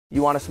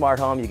You want a smart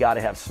home, you got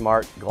to have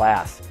smart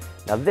glass.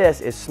 Now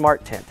this is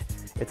Smart Tint.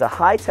 It's a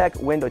high-tech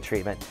window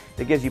treatment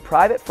that gives you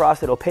private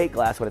frosted opaque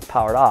glass when it's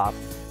powered off,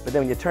 but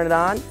then when you turn it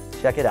on,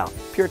 check it out.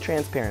 Pure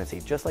transparency,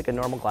 just like a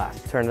normal glass.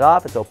 Turn it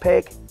off, it's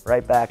opaque,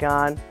 right back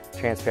on,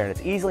 transparent.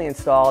 It's easily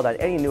installed on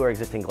any new or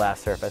existing glass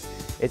surface.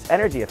 It's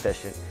energy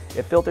efficient.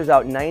 It filters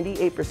out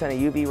 98%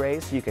 of UV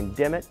rays so you can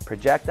dim it,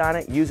 project on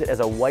it, use it as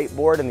a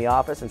whiteboard in the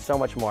office, and so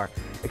much more.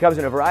 It comes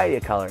in a variety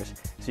of colors,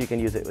 so you can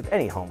use it with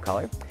any home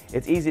color.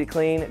 It's easy to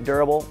clean,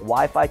 durable,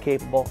 Wi-Fi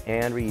capable,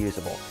 and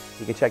reusable.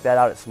 You can check that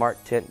out at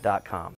smarttint.com.